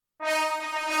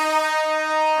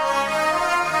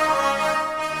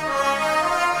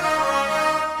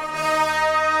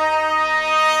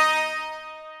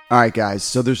All right, guys.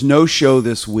 So there's no show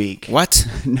this week. What?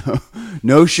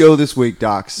 No show this week,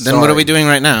 Doc. Then what are we doing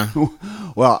right now?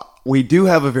 Well, we do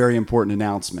have a very important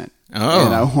announcement. Oh.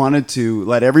 And I wanted to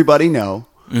let everybody know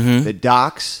that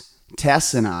Docs,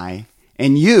 Tess, and I,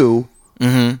 and you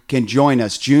can join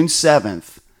us June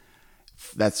 7th.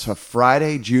 That's a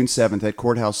Friday, June 7th at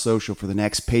Courthouse Social for the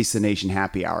next Pace the Nation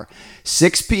Happy Hour.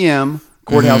 6 p.m.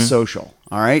 Courthouse Social.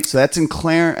 All right? So that's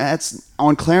that's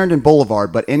on Clarendon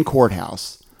Boulevard, but in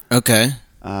Courthouse. Okay.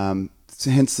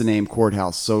 Hence the name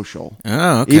Courthouse Social.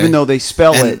 Oh, okay. Even though they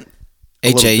spell it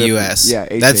H-A-U-S. Yeah,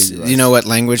 That's, H-A-U-S. you know what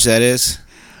language that is?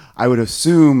 I would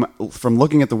assume from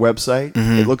looking at the website,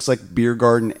 it looks like beer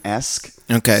garden-esque.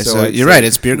 Okay, so you're right.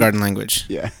 It's beer garden language.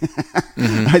 Yeah.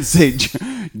 I'd say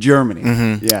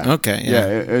Germany. Yeah. Okay, yeah.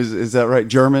 Is that right?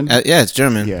 German? Yeah, it's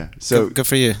German. Yeah. So good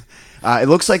for you. it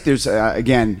looks like there's,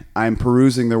 again, I'm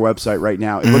perusing their website right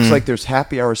now. It looks like there's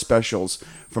happy hour specials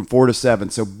from 4 to 7.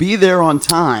 So be there on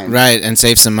time. Right, and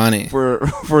save some money.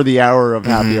 For the hour of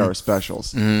happy hour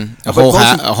specials. A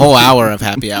whole hour of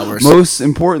happy hours. Most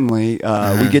importantly,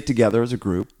 we get together as a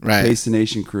group. Right. Pace the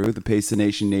Nation crew, the Pace the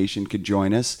Nation could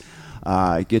join us.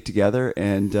 Get together,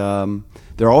 and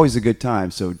they're always a good time.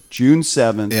 So June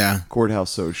 7th, Courthouse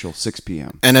Social, 6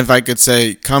 p.m. And if I could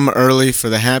say, come early for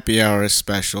the happy hour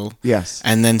special. Yes.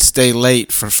 And then stay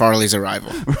late for Farley's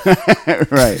arrival.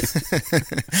 Right.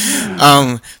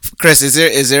 Chris,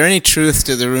 is there any truth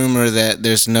to the rumor that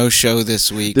there's no show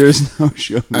this week? There's no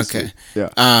show this week. Yeah.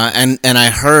 And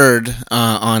I heard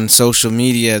on social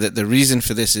media that the reason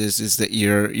for this is that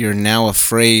you're now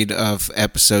afraid of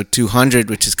episode 200,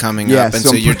 which is coming up, and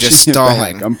so you're just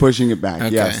stalling. I'm pushing it back.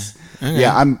 Okay. Yes. Okay.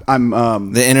 Yeah. I'm.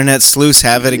 The internet sleuths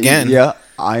have it again. Yeah.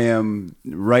 I am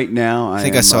right now. I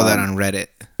think I saw that on Reddit.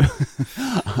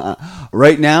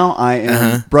 Right now, I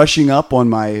am brushing up on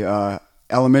my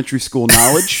elementary school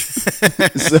knowledge.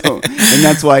 And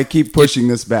that's why I keep pushing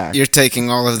this back. You're taking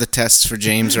all of the tests for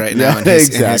James right now in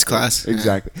his class.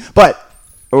 Exactly. But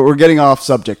we're getting off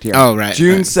subject here. Oh, right.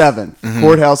 June 7th,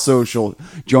 Courthouse Social.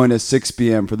 Join us 6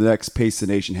 p.m. for the next Pace the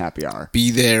Nation Happy Hour.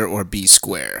 Be there or be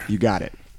square. You got it.